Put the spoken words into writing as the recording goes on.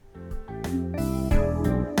Welcome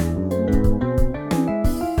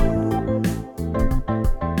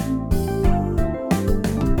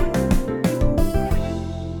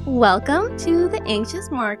to The Anxious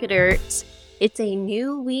Marketers. It's a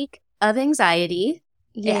new week of anxiety,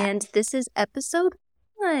 and this is episode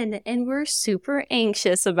 1, and we're super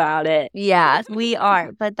anxious about it. Yeah, we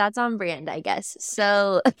are, but that's on brand, I guess.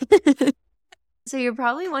 So you're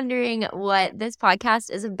probably wondering what this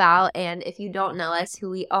podcast is about, and if you don't know us, who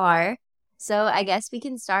we are. So I guess we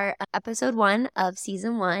can start episode 1 of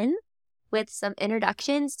season 1 with some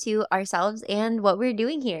introductions to ourselves and what we're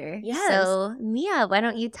doing here. Yes. So Mia, why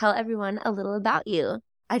don't you tell everyone a little about you?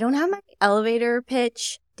 I don't have my elevator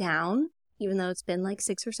pitch down, even though it's been like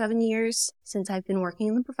 6 or 7 years since I've been working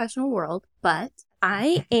in the professional world, but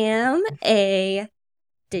I am a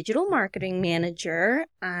digital marketing manager.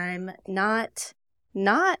 I'm not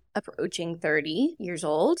approaching 30 years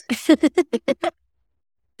old.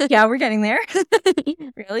 Yeah, we're getting there.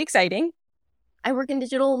 Really exciting. I work in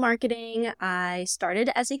digital marketing. I started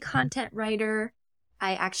as a content writer.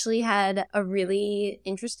 I actually had a really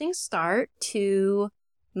interesting start to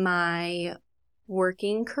my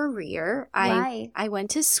working career. Why? I went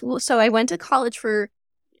to school. So I went to college for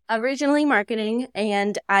originally marketing,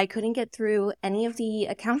 and I couldn't get through any of the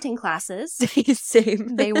accounting classes.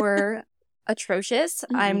 Same. They were atrocious.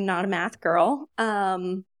 Mhm. I'm not a math girl.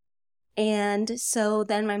 And so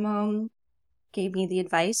then my mom gave me the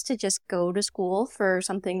advice to just go to school for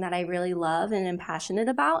something that I really love and am passionate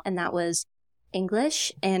about, and that was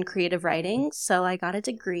English and creative writing. So I got a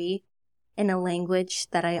degree in a language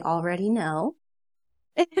that I already know.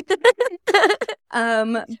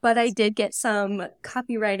 But I did get some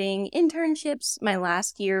copywriting internships my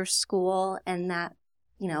last year of school, and that,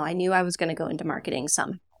 I knew I was going to go into marketing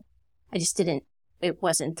some. I just it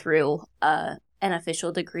wasn't through an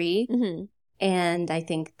official degree. Mm-hmm. And I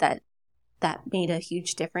think that made a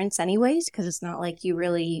huge difference anyways, because it's not like you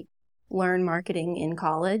really learn marketing in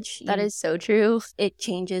college. That is so true. It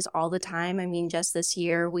changes all the time. I mean, just this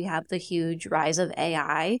year, we have the huge rise of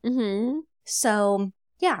AI. Mm-hmm. So,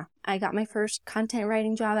 yeah, I got my first content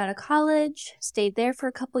writing job out of college, stayed there for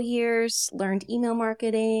a couple years, learned email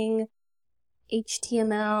marketing,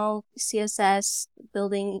 HTML, CSS,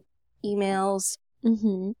 building emails,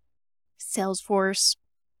 Mm-hmm. Salesforce,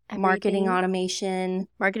 marketing automation,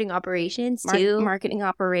 marketing operations too. Marketing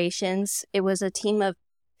operations. It was a team of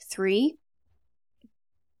 3.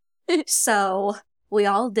 So we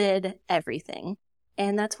all did everything.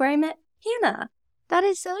 And that's where I met Hannah. That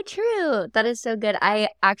is so true. That is so good. I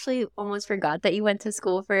actually almost forgot that you went to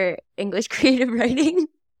school for English creative writing.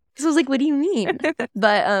 So I was like, what do you mean?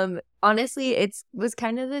 But honestly, it was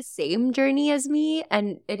kind of the same journey as me.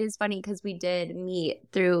 And it is funny because we did meet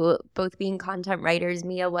through both being content writers.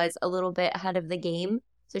 Mia was a little bit ahead of the game.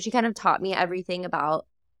 So she kind of taught me everything about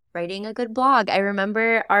writing a good blog. I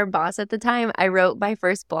remember our boss at the time, I wrote my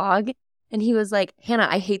first blog and he was like, Hannah,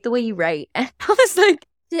 I hate the way you write. And I was like,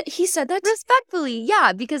 he said that respectfully,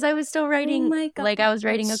 yeah, because I was still writing, like I was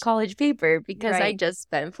writing a gosh. college paper because I Right. just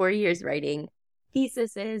spent 4 years writing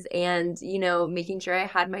theses and, making sure I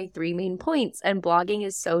had my 3 main points. And blogging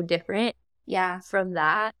is so different from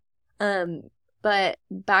that. But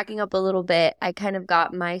backing up a little bit, I kind of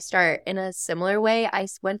got my start in a similar way. I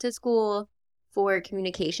went to school for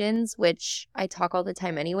communications, which I talk all the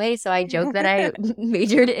time anyway. So I joke that I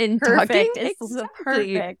majored in talking. It's Exactly.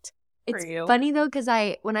 perfect for It's you. funny though, because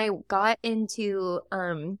when I got into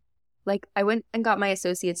I went and got my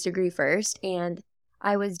associate's degree first, and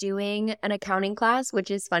I was doing an accounting class, which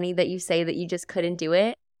is funny that you say that you just couldn't do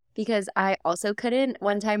it, because I also couldn't.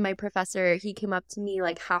 One time my professor, he came up to me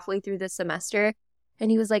like halfway through the semester and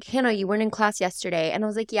he was like, Hannah, you weren't in class yesterday. And I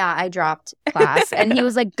was like, yeah, I dropped class. And he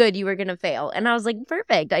was like, good, you were going to fail. And I was like,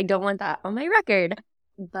 perfect. I don't want that on my record.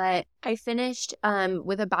 But I finished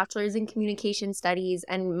with a bachelor's in communication studies,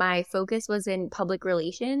 and my focus was in public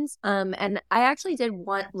relations. And I actually did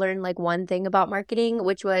learn like one thing about marketing,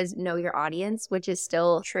 which was know your audience, which is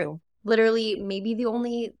still True. Literally maybe the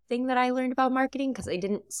only thing that I learned about marketing because I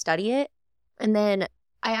didn't study it. And then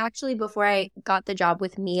I actually, before I got the job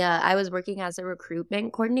with Mia, I was working as a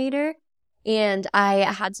recruitment coordinator, and I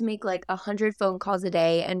had to make like 100 phone calls a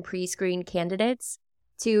day and pre-screen candidates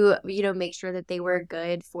to, make sure that they were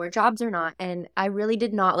good for jobs or not. And I really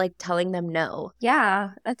did not like telling them no.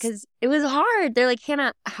 Yeah, Because it was hard. They're like,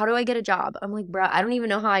 Hannah, how do I get a job? I'm like, bruh, I don't even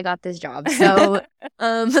know how I got this job. So,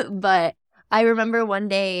 but I remember one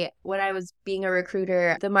day when I was being a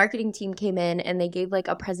recruiter, the marketing team came in and they gave like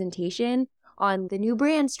a presentation on the new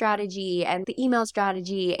brand strategy and the email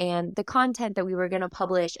strategy and the content that we were going to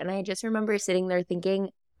publish. And I just remember sitting there thinking,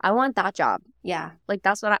 I want that job. Yeah. Like,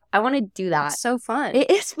 that's what I want to do that. It's so fun. It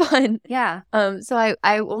is fun. Yeah. So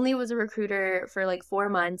I only was a recruiter for like 4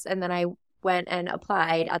 months, and then I went and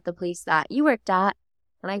applied at the place that you worked at,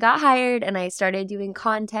 and I got hired, and I started doing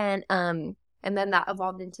content. And then that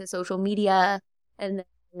evolved into social media, and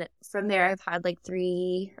then from there I've had like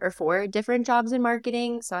 3 or 4 different jobs in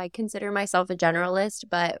marketing. So I consider myself a generalist,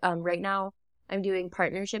 but right now I'm doing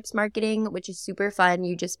partnerships marketing, which is super fun.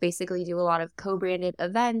 You just basically do a lot of co-branded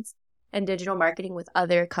events and digital marketing with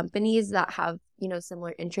other companies that have,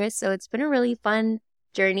 similar interests. So it's been a really fun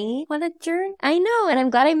journey. What a journey. I know. And I'm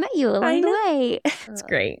glad I met you along the way. It's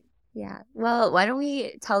great. Yeah. Well, why don't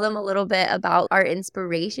we tell them a little bit about our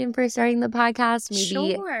inspiration for starting the podcast?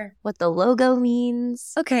 Maybe what the logo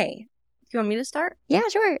means. Okay. Do you want me to start? Yeah,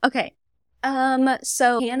 sure. Okay.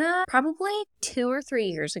 So Hannah, probably 2 or 3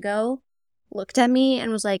 years ago, looked at me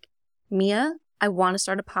and was like, Mia, I want to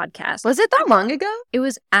start a podcast. Was it that long ago? It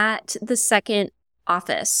was at the second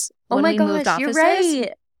office. Oh my gosh, you're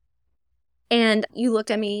right. And you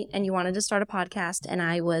looked at me and you wanted to start a podcast, and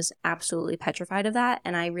I was absolutely petrified of that.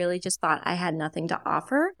 And I really just thought I had nothing to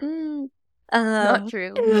offer. Not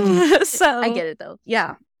true. So I get it though.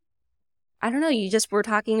 Yeah. I don't know. You just were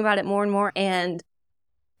talking about it more and more, and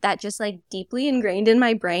that just like deeply ingrained in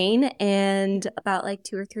my brain. And about like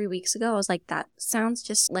 2 or 3 weeks ago, I was like, that sounds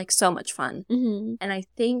just like so much fun. Mm-hmm. And I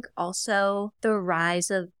think also the rise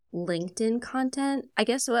of LinkedIn content, I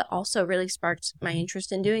guess what also really sparked my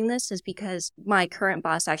interest in doing this is because my current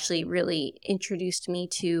boss actually really introduced me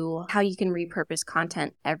to how you can repurpose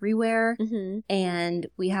content everywhere. Mm-hmm. And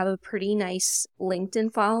we have a pretty nice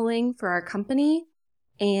LinkedIn following for our company.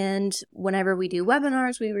 And whenever we do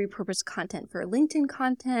webinars, we repurpose content for LinkedIn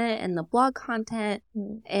content and the blog content.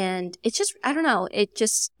 And it's just, I don't know, it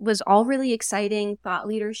just was all really exciting. Thought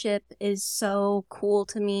leadership is so cool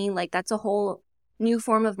to me. Like, that's a whole new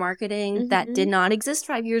form of marketing that did not exist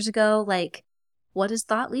 5 years ago. Like, what is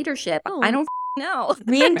thought leadership? I don't know.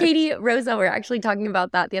 Me and Katie Rosa were actually talking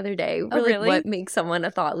about that the other day. Really? Like, what makes someone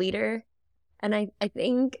a thought leader? And I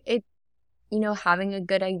think it, having a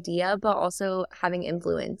good idea, but also having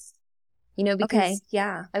influence, because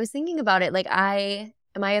yeah. I was thinking about it. Like,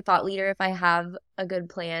 am I a thought leader if I have a good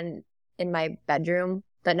plan in my bedroom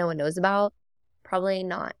that no one knows about? Probably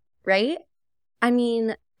not, right? I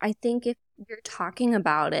mean, I think if you're talking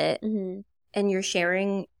about it and you're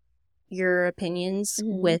sharing your opinions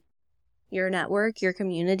with your network, your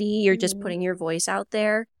community, you're just putting your voice out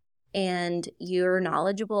there, and you're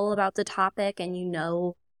knowledgeable about the topic and you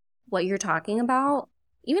know what you're talking about.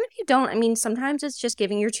 Even if you don't, I mean, sometimes it's just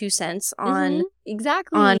giving your 2 cents on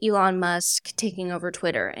on Elon Musk taking over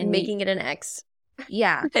Twitter and making it an X.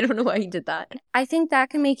 Yeah. I don't know why he did that. I think that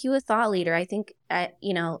can make you a thought leader. I think, I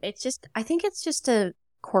think it's just a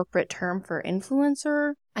corporate term for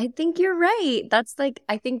influencer. I think you're right.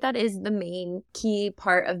 I think that is the main key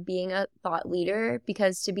part of being a thought leader,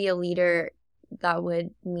 because to be a leader, that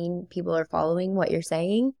would mean people are following what you're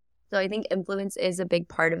saying. So I think influence is a big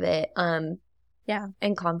part of it. Yeah.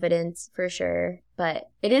 And confidence for sure. But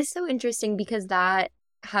it is so interesting because that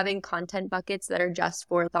having content buckets that are just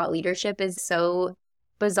for thought leadership is so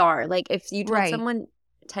bizarre. Like, if you told someone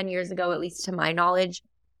 10 years ago, at least to my knowledge,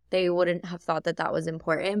 they wouldn't have thought that that was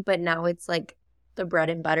important. But now it's like the bread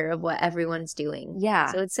and butter of what everyone's doing.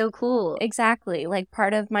 Yeah. So it's so cool. Exactly. Like,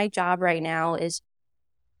 part of my job right now is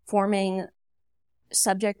forming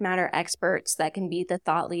subject matter experts that can be the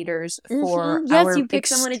thought leaders for Yes, you pick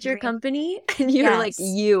someone at your company and you're like,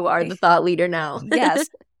 you are the thought leader now. Yes.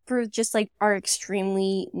 For just like our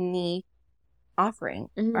extremely niche offering,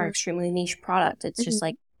 our extremely niche product. It's just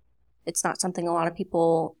like, it's not something a lot of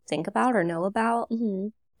people think about or know about.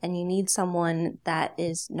 And you need someone that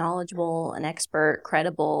is knowledgeable, an expert,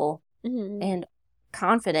 credible, and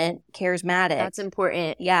confident, charismatic. That's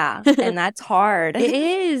important. Yeah. And that's hard. It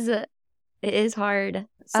is. It is hard.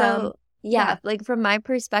 So, like, from my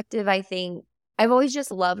perspective, I think I've always just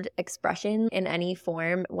loved expression in any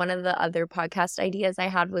form. One of the other podcast ideas I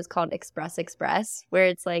had was called Express, where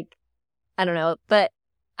it's like, I don't know, but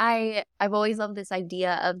I've always loved this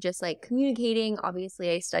idea of just like communicating. Obviously,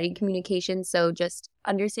 I studied communication, so just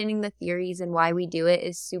understanding the theories and why we do it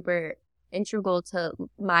is super integral to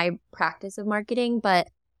my practice of marketing. But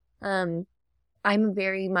I'm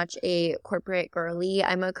very much a corporate girly.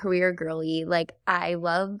 I'm a career girly. Like, I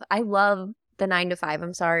love the 9 to 5.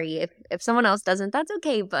 I'm sorry. If someone else doesn't, that's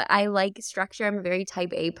okay. But I like structure. I'm a very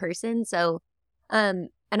type A person. So, and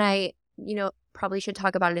I, probably should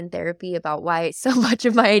talk about it in therapy about why so much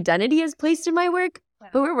of my identity is placed in my work,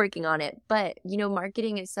 but we're working on it. But,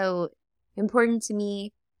 marketing is so important to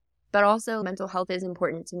me. but also mental health is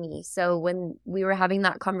important to me. So when we were having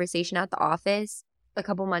that conversation at the office a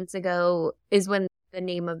couple months ago is when the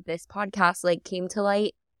name of this podcast like came to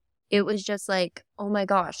light. It was just like, oh my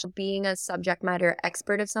gosh, being a subject matter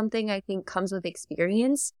expert of something, I think comes with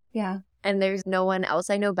experience. Yeah. And there's no one else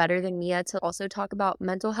I know better than Mia to also talk about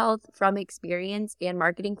mental health from experience and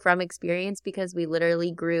marketing from experience, because we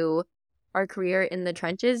literally grew our career in the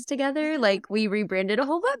trenches together. Like we rebranded a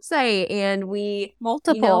whole website and we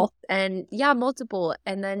Multiple. multiple.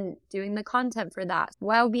 And then doing the content for that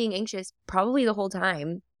while being anxious probably the whole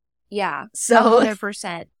time. Yeah. So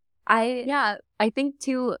 100%. I think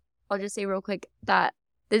too, I'll just say real quick that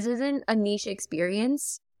this isn't a niche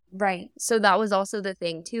experience. Right. So that was also the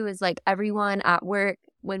thing too, is like everyone at work,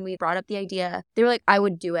 when we brought up the idea, they were like, I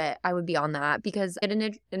would do it. I would be on that, because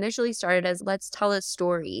it initially started as let's tell a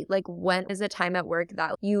story. Like, when is a time at work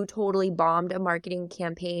that you totally bombed a marketing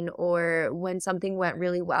campaign, or when something went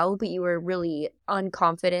really well, but you were really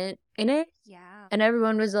unconfident in it? Yeah. And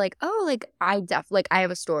everyone was like, oh, like I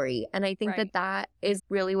have a story. And I think Right. that is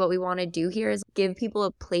really what we want to do here, is give people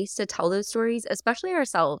a place to tell those stories, especially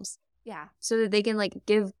ourselves, Yeah. so that they can like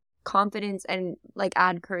give confidence and like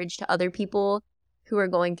add courage to other people who are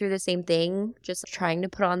going through the same thing, just trying to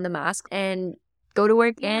put on the mask and go to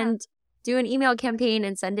work and do an email campaign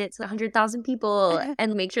and send it to 100,000 people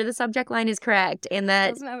and make sure the subject line is correct and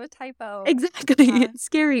that Doesn't have a typo. exactly Yeah. it's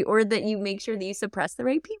scary, or that you make sure that you suppress the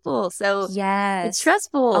right people. So Yes. it's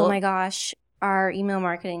stressful. Oh my gosh. Our email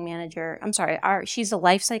marketing manager, she's a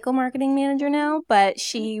life cycle marketing manager now, but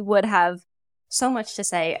she would have so much to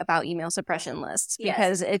say about email suppression lists,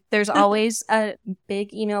 because there's always a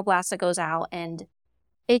big email blast that goes out, and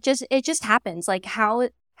it just happens. Like,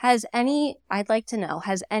 I'd like to know,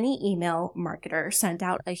 has any email marketer sent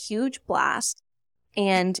out a huge blast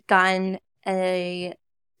and gotten a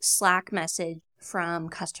Slack message from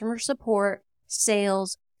customer support,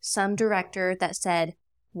 sales, some director that said,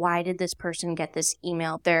 why did this person get this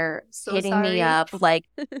email? They're So hitting sorry. me up. Like,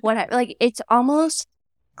 whatever. Like, it's almost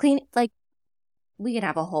clean. Like, we could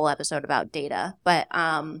have a whole episode about data, but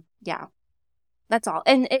yeah, that's all.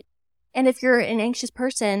 And if you're an anxious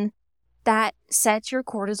person, that sets your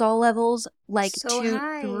cortisol levels like So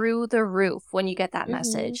high. through the roof when you get that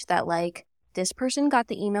message that like this person got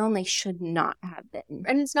the email and they should not have been.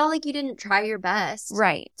 And it's not like you didn't try your best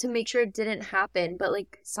Right. to make sure it didn't happen, but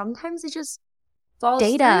like sometimes it just falls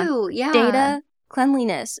Data. through. Yeah. Data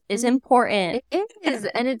cleanliness is important. It is.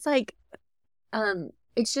 And it's like,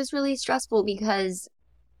 it's just really stressful, because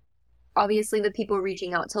obviously the people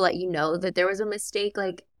reaching out to let you know that there was a mistake,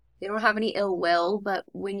 like they don't have any ill will, but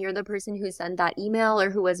when you're the person who sent that email or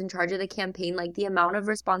who was in charge of the campaign, like the amount of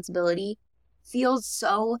responsibility feels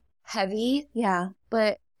so heavy. Yeah.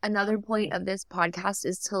 But another point of this podcast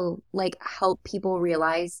is to like help people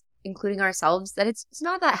realize, including ourselves, that it's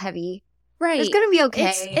not that heavy. Right. It's going to be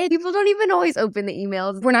okay. People don't even always open the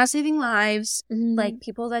emails. We're not saving lives. Mm-hmm. Like,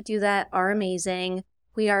 people that do that are amazing.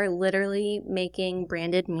 We are literally making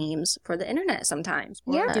branded memes for the internet sometimes.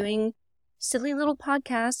 We're doing silly little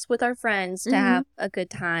podcasts with our friends to have a good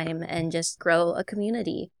time and just grow a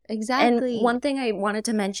community. Exactly. And one thing I wanted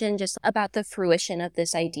to mention just about the fruition of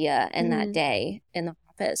this idea and that day in the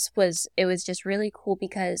office was, it was just really cool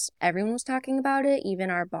because everyone was talking about it. Even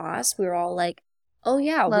our boss, we were all like, oh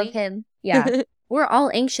yeah, love him. Yeah. We're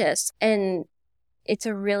all anxious, and it's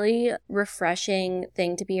a really refreshing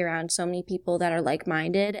thing to be around so many people that are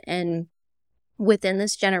like-minded and within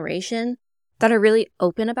this generation that are really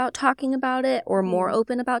open about talking about it, or more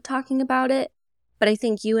open about talking about it. But I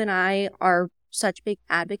think you and I are such big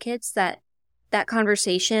advocates that that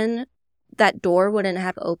conversation, that door wouldn't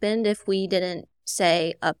have opened if we didn't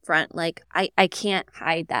say up front, like, I can't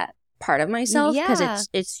hide that part of myself because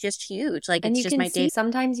it's just huge. Like, and it's just my day.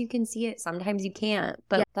 Sometimes you can see it, sometimes you can't.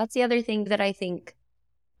 But that's the other thing that I think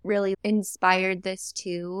really inspired this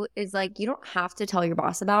too, is like, you don't have to tell your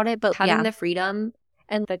boss about it, but having the freedom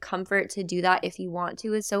and the comfort to do that if you want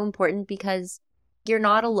to is so important, because you're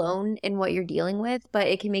not alone in what you're dealing with, but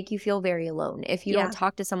it can make you feel very alone if you don't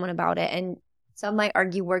talk to someone about it. And some might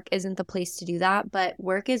argue work isn't the place to do that, but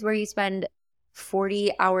work is where you spend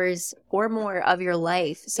 40 hours or more of your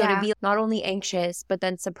life. So to be not only anxious, but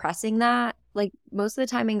then suppressing that, like most of the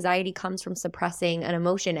time anxiety comes from suppressing an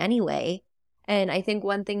emotion anyway. And I think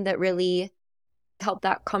one thing that really helped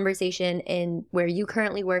that conversation in where you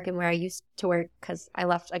currently work and where I used to work, because I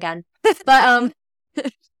left again, but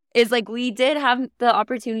is like, we did have the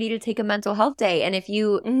opportunity to take a mental health day. And if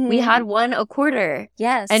we had one a quarter.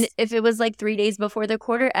 Yes. And if it was like 3 days before the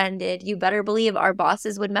quarter ended, you better believe our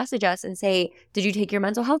bosses would message us and say, did you take your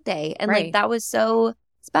mental health day? And like, that was so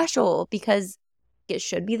special, because like it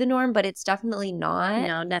should be the norm, but it's definitely not.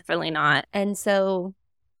 No, definitely not. And so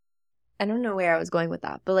I don't know where I was going with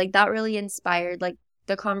that, but like that really inspired like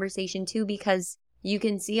the conversation too, because you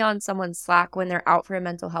can see on someone's Slack when they're out for a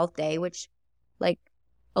mental health day, which like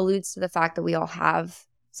alludes to the fact that we all have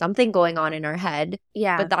something going on in our head.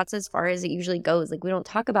 Yeah. But that's as far as it usually goes. Like we don't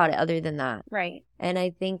talk about it other than that. Right. And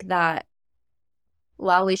I think that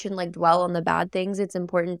while we shouldn't like dwell on the bad things, it's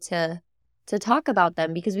important to talk about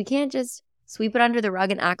them, because we can't just sweep it under the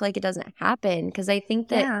rug and act like it doesn't happen. Because I think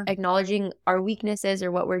that acknowledging our weaknesses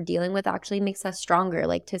or what we're dealing with actually makes us stronger.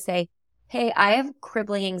 Like to say, hey, I have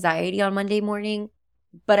crippling anxiety on Monday morning,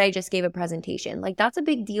 but I just gave a presentation. Like that's a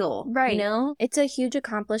big deal. Right. You know? It's a huge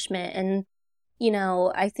accomplishment. And, you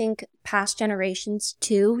know, I think past generations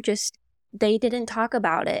too, just they didn't talk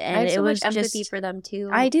about it. And I have so it was much empathy just, for them too.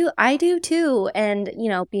 I do too. And, you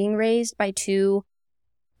know, being raised by two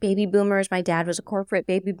baby boomers, my dad was a corporate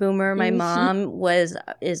baby boomer. My mom is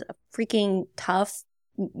a freaking tough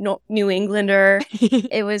New Englander.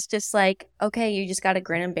 It was just like, okay, you just got to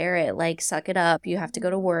grin and bear it. Like, suck it up. You have to go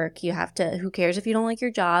to work. You have to, who cares if you don't like your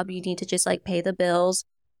job? You need to just like pay the bills.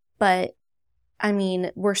 But I mean,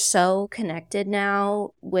 we're so connected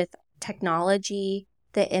now with technology,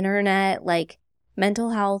 the internet. Like, mental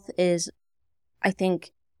health is, I think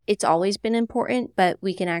it's always been important, but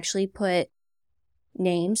we can actually put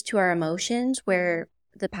names to our emotions where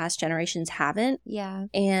the past generations haven't. Yeah.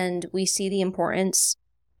 And we see the importance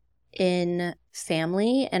in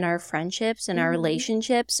family and our friendships and our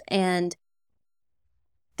relationships. And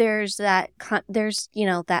there's that, you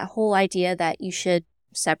know, that whole idea that you should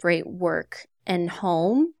separate work and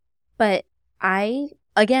home. But I'm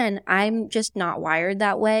just not wired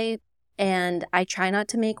that way. And I try not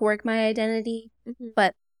to make work my identity,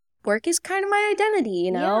 but work is kind of my identity,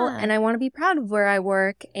 you know, and I want to be proud of where I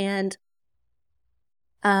work, and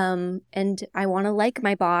I want to like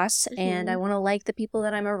my boss, and I want to like the people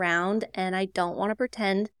that I'm around, and I don't want to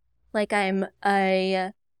pretend like I'm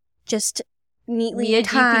a just neatly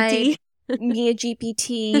tied Mia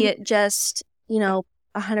GPT, just, you know,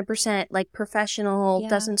 100% like professional,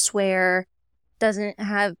 doesn't swear, doesn't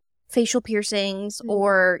have facial piercings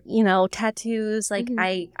or, you know, tattoos. Like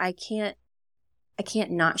I can't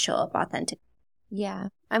not show up authentic. Yeah,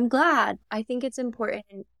 I'm glad. I think it's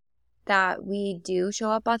important that we do show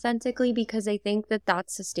up authentically, because I think that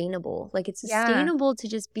that's sustainable. Like it's sustainable to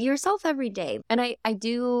just be yourself every day. And I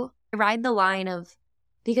ride the line of,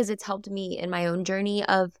 because it's helped me in my own journey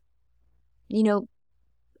of, you know,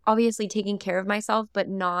 obviously taking care of myself, but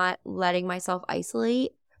not letting myself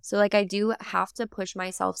isolate. So like I do have to push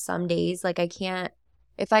myself some days. Like I can't,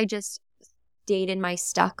 if I just stayed in my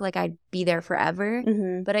stuck, like I'd be there forever.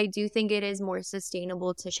 But I do think it is more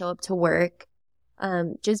sustainable to show up to work.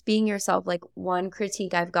 Just being yourself. Like one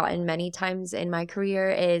critique I've gotten many times in my career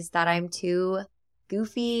is that I'm too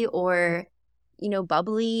goofy or, you know,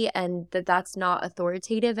 bubbly, and that's not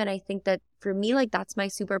authoritative. And I think that for me, like that's my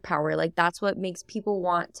superpower. Like that's what makes people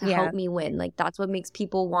want to help me win. Like that's what makes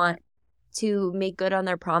people want to make good on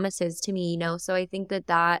their promises to me, you know? So I think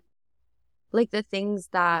that like the things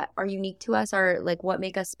that are unique to us are like what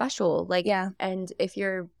make us special. Like, and if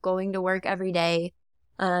you're going to work every day,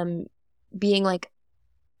 being like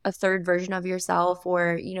a third version of yourself,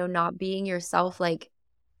 or, you know, not being yourself, like,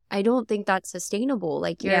 I don't think that's sustainable.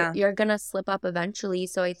 Like you're going to slip up eventually.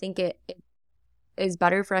 So I think it is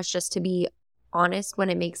better for us just to be honest when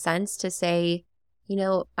it makes sense, to say, you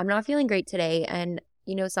know, I'm not feeling great today. And,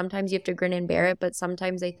 you know, sometimes you have to grin and bear it, but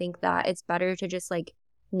sometimes I think that it's better to just like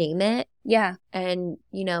name it. Yeah. And,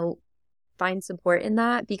 you know, find support in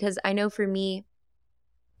that. Because I know for me,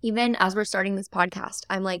 even as we're starting this podcast,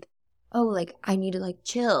 I'm like, oh, like I need to like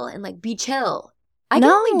chill and like be chill. I can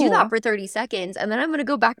only do that for 30 seconds and then I'm going to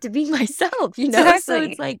go back to being myself, you know? Exactly. So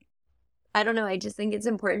it's like, I don't know. I just think it's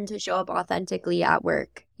important to show up authentically at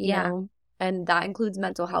work, you know? And that includes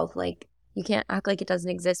mental health. Like you can't act like it doesn't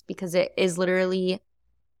exist, because it is literally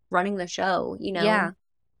running the show, you know? Yeah.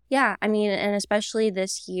 Yeah. I mean, and especially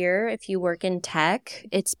this year, if you work in tech,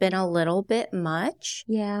 it's been a little bit much.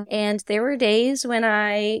 Yeah. And there were days when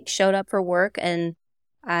I showed up for work and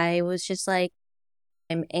I was just like,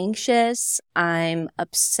 I'm anxious. I'm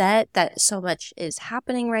upset that so much is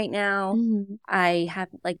happening right now. I have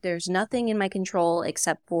like, there's nothing in my control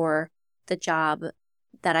except for the job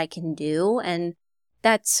that I can do. And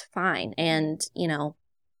that's fine. And, you know,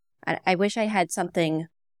 I wish I had something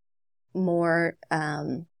more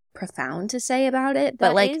profound to say about it.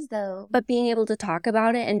 But but being able to talk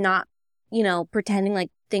about it and not, you know, pretending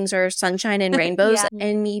like things are sunshine and rainbows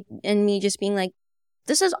and me just being like,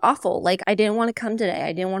 this is awful. Like, I didn't want to come today.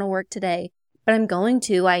 I didn't want to work today. but I'm going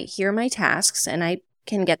to. I hear my tasks and I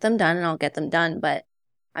can get them done and I'll get them done, but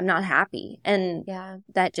I'm not happy. And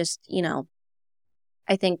that just,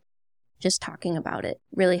 I think just talking about it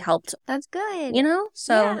really helped. That's good.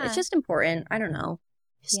 So it's just important. I don't know.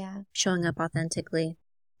 Just showing up authentically.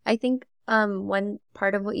 I think one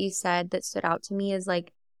part of what you said that stood out to me is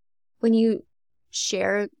like when you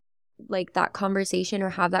share like that conversation or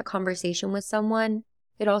have that conversation with someone,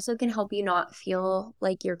 it also can help you not feel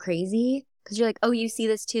like you're crazy because you're like, oh, you see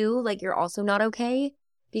this too? Like you're also not okay?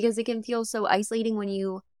 Because it can feel so isolating when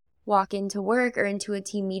you walk into work or into a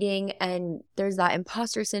team meeting and there's that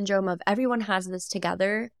imposter syndrome of everyone has this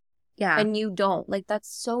together. Yeah. And you don't. Like that's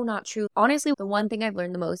so not true. Honestly, the one thing I've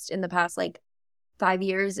learned the most in the past like 5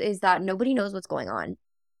 years is that nobody knows what's going on.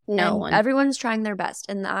 No one. Everyone's trying their best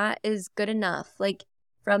and that is good enough. Like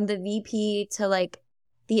from the VP to like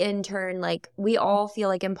the intern, like we all feel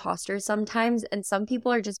like imposters sometimes and some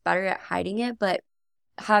people are just better at hiding it, but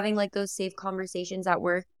having like those safe conversations at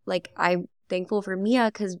work, like I'm thankful for Mia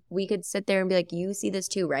because we could sit there and be like, you see this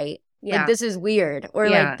too, right? Yeah. Like this is weird or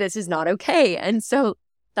like this is not okay. And so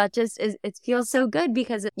that just is, it feels so good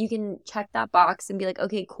because you can check that box and be like,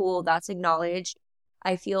 okay, cool, that's acknowledged.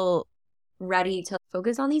 I feel ready to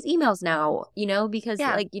focus on these emails now, because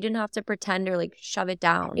like you didn't have to pretend or like shove it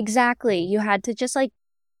down. Exactly. You had to just like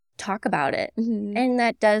talk about it. Mm-hmm. And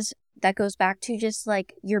that goes back to just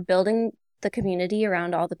like you're building the community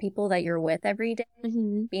around all the people that you're with every day,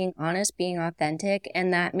 being honest, being authentic,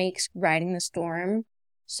 and that makes riding the storm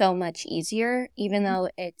so much easier, even though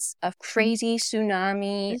it's a crazy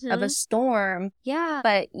tsunami of a storm. Yeah.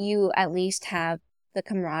 But you at least have the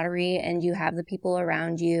camaraderie and you have the people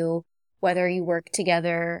around you, whether you work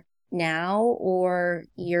together now or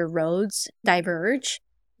your roads diverge,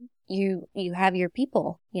 you have your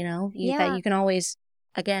people, that you can always,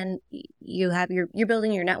 again, you're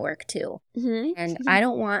building your network too. And I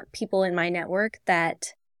don't want people in my network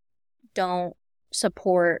that don't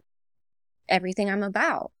support everything I'm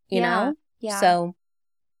about, you know? Yeah. So,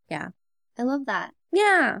 yeah. I love that.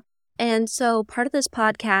 Yeah. And so part of this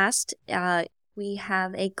podcast, we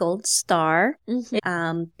have a gold star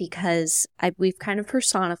because we've kind of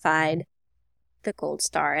personified the gold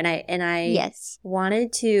star. And I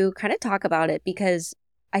wanted to kind of talk about it because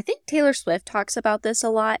I think Taylor Swift talks about this a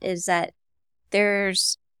lot, is that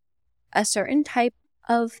there's a certain type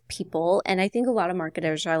of people, and I think a lot of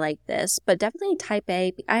marketers are like this, but definitely type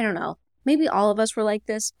A, I don't know, maybe all of us were like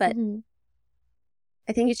this, but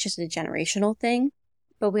I think it's just a generational thing.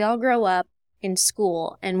 But we all grow up in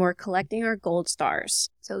school and we're collecting our gold stars.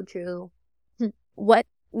 So true. What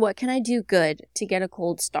can I do good to get a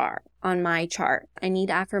gold star on my chart? I need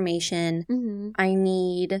affirmation. I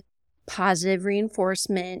need positive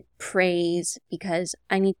reinforcement, praise, because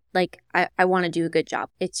I need, like, I want to do a good job.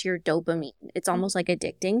 It's your dopamine. It's almost like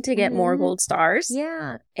addicting to get more gold stars.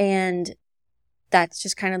 Yeah. And that's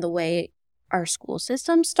just kind of the way our school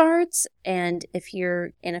system starts. And if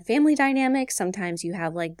you're in a family dynamic, sometimes you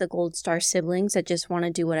have like the gold star siblings that just want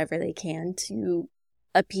to do whatever they can to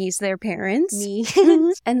appease their parents. Me.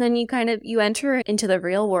 And then you enter into the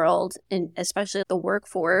real world, and especially the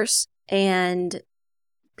workforce, and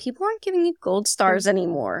people aren't giving you gold stars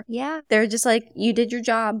anymore. Yeah. They're just like, you did your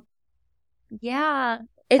job. Yeah.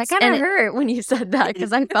 That kind of hurt when you said that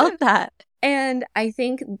because I felt that. And I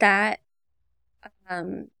think that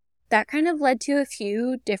that kind of led to a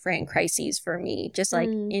few different crises for me, just like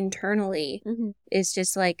internally. It's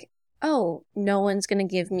just like, oh, no one's going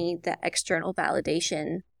to give me the external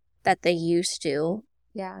validation that they used to.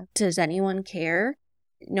 Yeah. Does anyone care?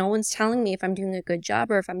 No one's telling me if I'm doing a good job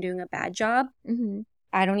or if I'm doing a bad job.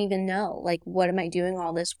 I don't even know. Like, what am I doing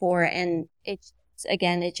all this for? And it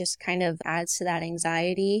just kind of adds to that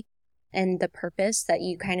anxiety and the purpose that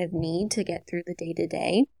you kind of need to get through the day to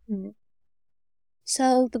day.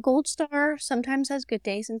 So the gold star sometimes has good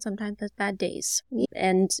days and sometimes has bad days.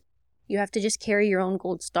 And you have to just carry your own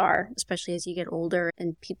gold star, especially as you get older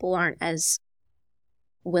and people aren't as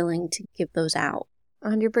willing to give those out.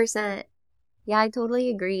 100%. Yeah, I totally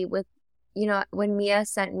agree with, when Mia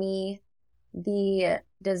sent me the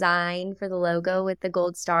design for the logo with the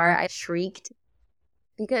gold star, I shrieked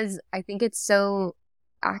because I think it's so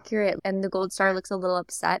accurate. And the gold star looks a little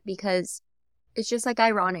upset because it's just like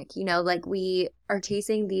ironic, like we are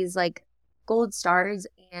chasing these like gold stars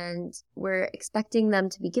and we're expecting them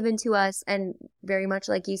to be given to us. And very much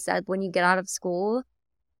like you said, when you get out of school,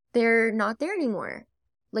 they're not there anymore.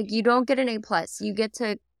 Like you don't get an A+. You get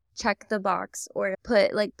to check the box or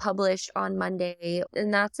put like published on Monday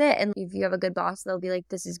and that's it. And if you have a good boss, they'll be like,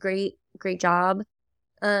 this is great job.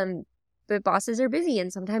 But bosses are busy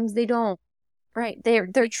and sometimes they don't Right. They're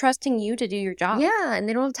trusting you to do your job. Yeah, and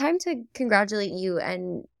they don't have time to congratulate you,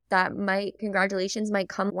 and congratulations might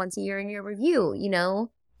come once a year in your review, you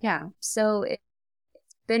know? Yeah. So it's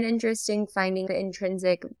been interesting finding the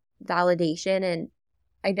intrinsic validation, and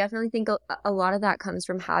I definitely think a lot of that comes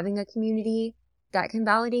from having a community that can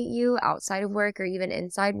validate you outside of work or even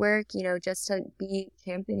inside work, you know, just to be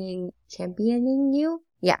championing you.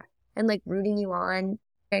 Yeah. And like rooting you on.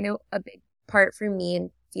 I know a big part for me and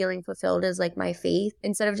feeling fulfilled is like my faith.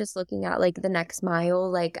 Instead of just looking at like the next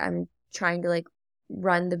mile, like I'm trying to like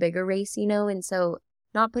run the bigger race, you know? And so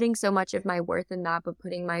not putting so much of my worth in that, but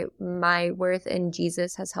putting my worth in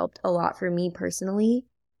Jesus has helped a lot for me personally.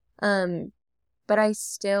 But I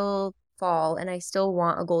still fall and I still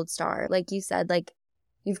want a gold star. Like you said, like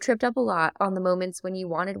you've tripped up a lot on the moments when you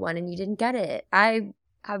wanted one and you didn't get it. I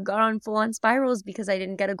have gone on full on spirals because I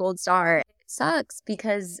didn't get a gold star. It sucks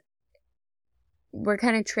because we're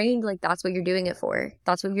kind of trained like that's what you're doing it for.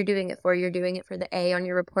 That's what you're doing it for. You're doing it for the A on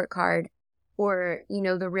your report card or, you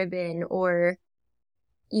know, the ribbon or,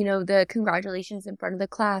 you know, the congratulations in front of the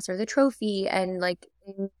class or the trophy. And like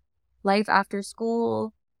in life after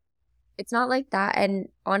school, it's not like that. And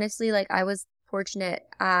honestly, like I was fortunate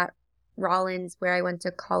at Rollins where I went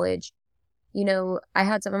to college. You know, I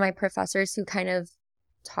had some of my professors who kind of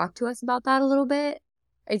talked to us about that a little bit.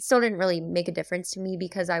 It still didn't really make a difference to me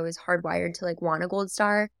because I was hardwired to like want a gold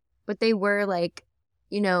star, but they were like,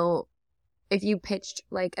 you know, if you pitched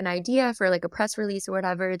like an idea for like a press release or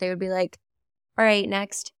whatever, they would be like, all right,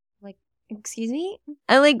 next. I'm like, excuse me?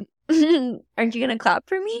 I'm like, aren't you going to clap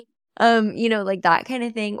for me? You know, like that kind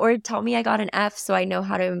of thing. Or tell me I got an F so I know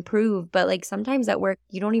how to improve. But like sometimes at work,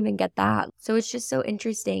 you don't even get that. So it's just so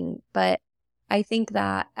interesting. But I think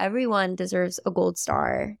that everyone deserves a gold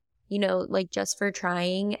star, you know, like just for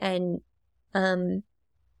trying. And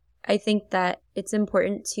I think that it's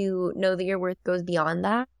important to know that your worth goes beyond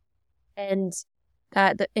that. And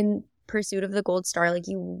that in pursuit of the gold star, like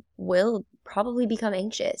you will probably become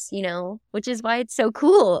anxious, you know, which is why it's so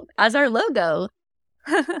cool as our logo.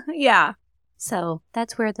 Yeah. So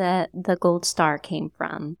that's where the gold star came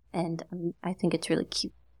from. And I think it's really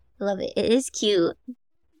cute. Love it. It is cute.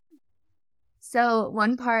 So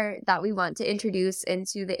one part that we want to introduce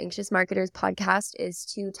into the Anxious Marketers podcast is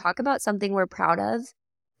to talk about something we're proud of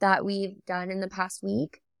that we've done in the past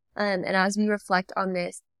week. And as we reflect on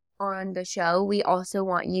this on the show, we also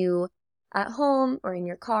want you at home or in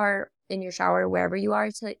your car, in your shower, wherever you are,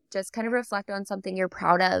 to just kind of reflect on something you're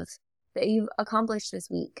proud of that you've accomplished this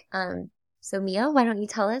week. So Mia, why don't you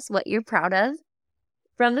tell us what you're proud of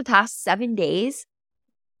from the past 7 days?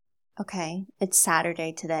 Okay. It's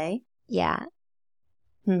Saturday today. Yeah.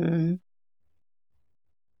 Oh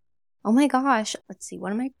my gosh. Let's see.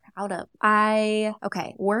 What am I proud of?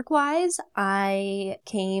 Okay. Work-wise, I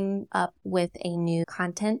came up with a new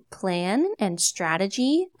content plan and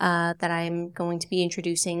strategy that I'm going to be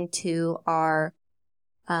introducing to our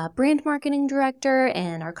brand marketing director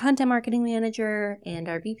and our content marketing manager and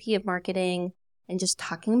our VP of marketing and just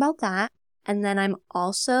talking about that. And then I'm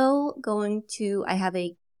also I have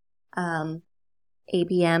a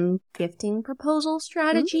ABM gifting proposal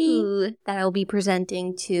strategy that I will be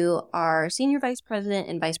presenting to our senior vice president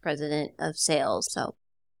and vice president of sales. So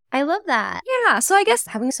I love that. Yeah. So I guess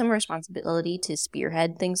having some responsibility to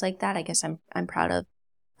spearhead things like that, I guess I'm proud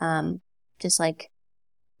of just like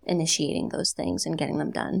initiating those things and getting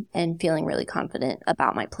them done and feeling really confident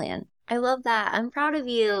about my plan. I love that. I'm proud of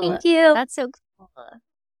you. Thank you. That's so cool.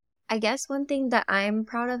 I guess one thing that I'm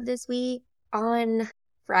proud of this week, on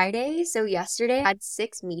Friday, so yesterday, I had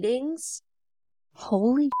 6 meetings.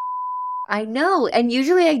 Holy I know. And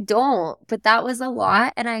usually I don't, but that was a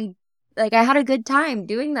lot. And I had a good time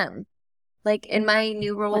doing them. Like in my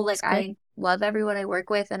new role, I love everyone I work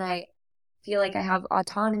with and I feel like I have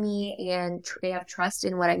autonomy and they have trust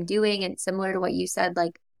in what I'm doing. And similar to what you said,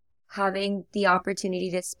 like having the opportunity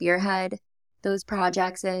to spearhead those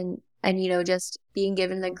projects and you know, just being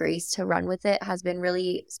given the grace to run with it has been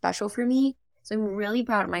really special for me. So I'm really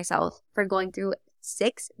proud of myself for going through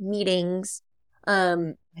 6 meetings.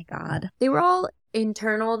 my God. They were all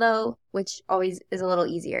internal though, which always is a little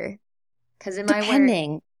easier. Because in my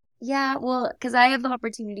work, yeah, well, because I have the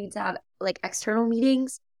opportunity to have like external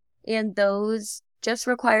meetings and those just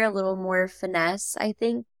require a little more finesse, I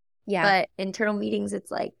think. Yeah. But internal meetings,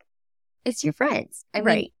 it's like, it's your friends. I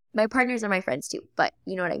mean, my partners are my friends too, but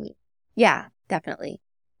you know what I mean? Yeah, definitely.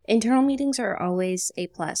 Internal meetings are always a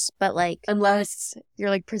plus, but like... Unless you're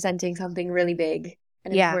like presenting something really big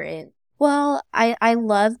and important. Well, I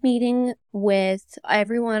love meeting with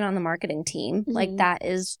everyone on the marketing team. Mm-hmm. Like, that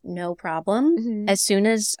is no problem. Mm-hmm. As soon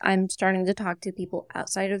as I'm starting to talk to people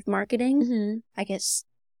outside of marketing, Mm-hmm. I guess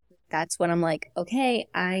that's when I'm like, okay,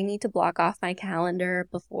 I need to block off my calendar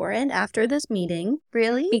before and after this meeting.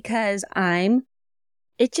 Really? Because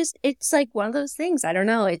it's like one of those things. I don't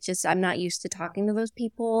know. It's just, I'm not used to talking to those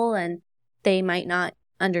people, and they might not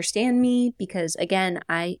understand me because, again,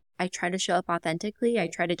 I try to show up authentically.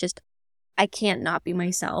 I can't not be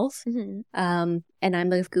myself. Mm-hmm. And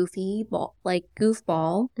I'm a goofball,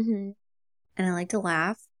 Mm-hmm. and I like to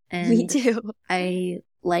laugh. And Me too. I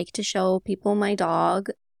like to show people my dog,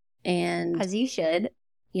 and As you should.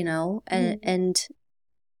 and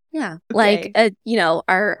yeah, Okay. like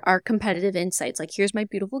our competitive insights. Like, here's my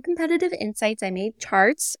beautiful competitive insights. I made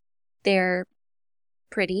charts. They're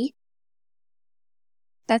pretty.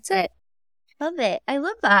 That's it. Love it. I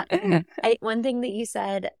love that. One thing that you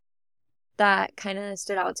said that kind of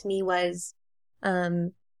stood out to me was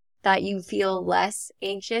that you feel less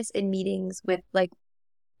anxious in meetings with like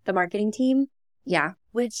the marketing team. Yeah.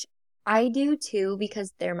 Which I do too,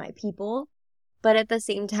 because they're my people. But at the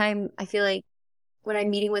same time, I feel like when I'm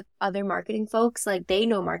meeting with other marketing folks, like they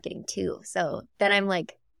know marketing too. So then I'm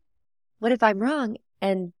like, what if I'm wrong?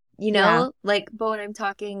 And Yeah. but when I'm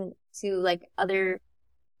talking to like other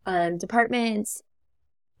departments,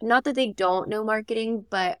 not that they don't know marketing,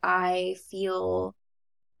 but I feel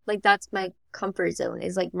like that's my comfort zone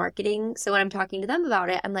is like marketing. So when I'm talking to them about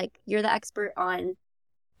it, I'm like, you're the expert on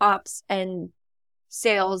ops and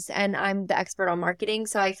sales, and I'm the expert on marketing.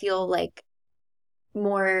 So I feel like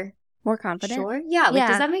more confident. sure. Yeah. Like,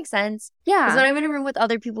 does that make sense? Because Yeah. when I'm in a room with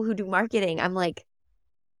other people who do marketing, I'm like,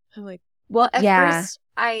 well, at Yeah. first,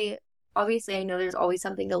 obviously I know there's always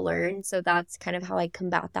something to learn. So that's kind of how I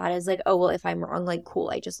combat that is like, oh, well, if I'm wrong, like, cool,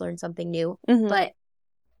 I just learned something new. Mhm. But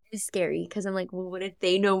it's scary because I'm like, well, what if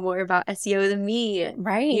they know more about SEO than me?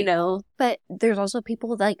 Right. But there's also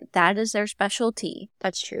people like that is their specialty.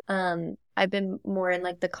 That's true. I've been more in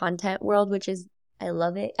like the content world, which is, I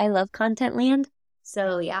love it. I love content land.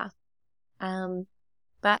 So yeah.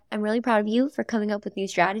 But I'm really proud of you for coming up with new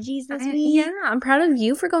strategies this week. Yeah, I'm proud of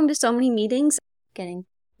you for going to so many meetings, getting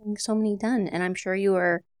so many done, and I'm sure you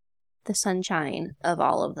are the sunshine of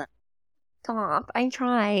all of them. Stop. I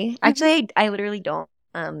try. Actually, I literally don't.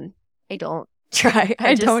 I don't try.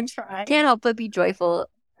 I just don't try. can't help but be joyful.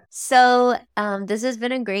 So, this has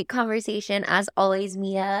been a great conversation as always,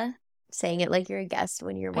 Mia. Saying it like you're a guest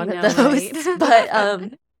when you're one of the hosts. Right?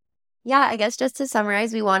 But yeah, I guess just to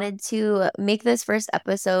summarize, we wanted to make this first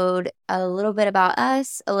episode a little bit about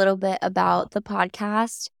us, a little bit about the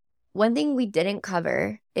podcast. One thing we didn't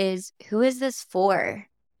cover is, who is this for?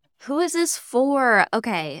 Who is this for?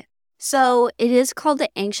 Okay. So it is called the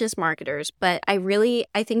Anxious Marketers, but I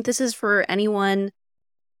think this is for anyone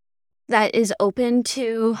that is open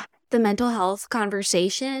to the mental health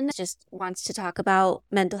conversation, just wants to talk about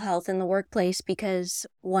mental health in the workplace, because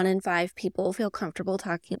 1 in 5 people feel comfortable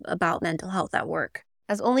talking about mental health at work.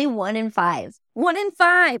 That's only 1 in 5. 1 in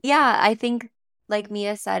 5! Yeah, I think, like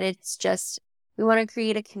Mia said, it's just, we want to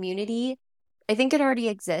create a community. I think it already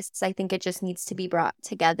exists. I think it just needs to be brought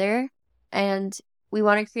together. And we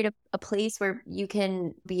want to create a place where you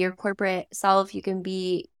can be your corporate self, you can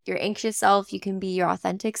be your anxious self, you can be your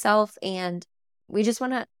authentic self. And we just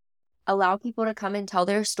want to allow people to come and tell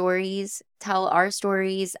their stories, tell our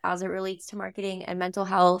stories as it relates to marketing and mental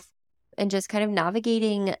health, and just kind of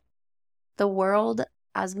navigating the world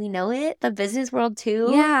as we know it, the business world too.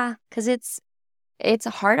 Yeah. Because it's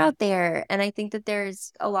hard out there. And I think that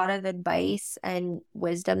there's a lot of advice and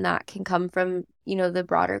wisdom that can come from, the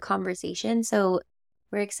broader conversation. So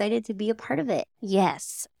we're excited to be a part of it.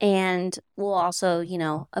 Yes. And we'll also,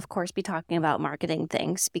 of course, be talking about marketing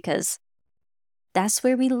things, because that's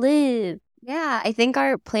where we live. Yeah. I think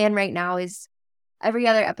our plan right now is every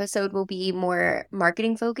other episode will be more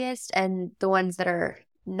marketing focused, and the ones that are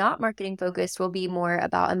not marketing focused will be more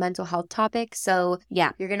about a mental health topic. So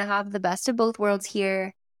yeah, you're going to have the best of both worlds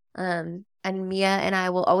here. And Mia and I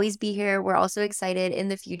will always be here. We're also excited in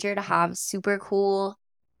the future to have super cool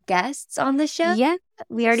guests on the show. Yeah.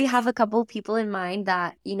 We already have a couple people in mind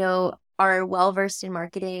that, are well-versed in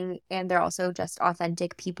marketing, and they're also just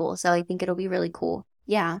authentic people. So I think it'll be really cool.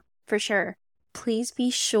 Yeah, for sure. Please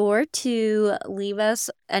be sure to leave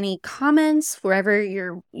us any comments wherever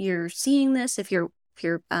you're seeing this. If you're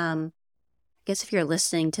I guess if you're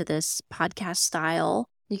listening to this podcast style,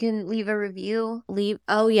 you can leave a review.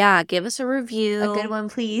 Give us a review. A good one,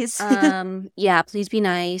 please. Yeah, please be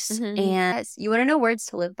nice. Mm-hmm. And yes, you want to know words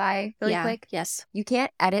to live by really quick? Yes. You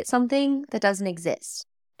can't edit something that doesn't exist.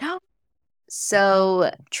 No.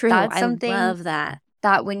 So True. that's I something love that.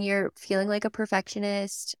 that when you're feeling like a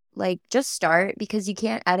perfectionist, like just start, because you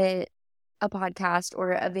can't edit a podcast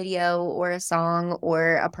or a video or a song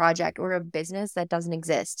or a project or a business that doesn't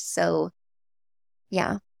exist. So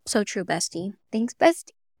yeah. So true, bestie. Thanks, bestie.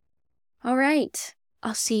 All right.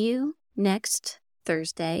 I'll see you next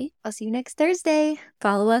Thursday. I'll see you next Thursday.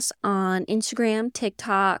 Follow us on Instagram,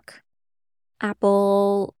 TikTok,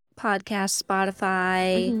 Apple Podcasts,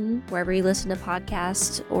 Spotify, wherever you listen to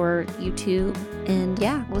podcasts, or YouTube. And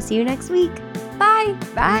yeah, We'll see you next week. Bye.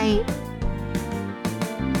 bye.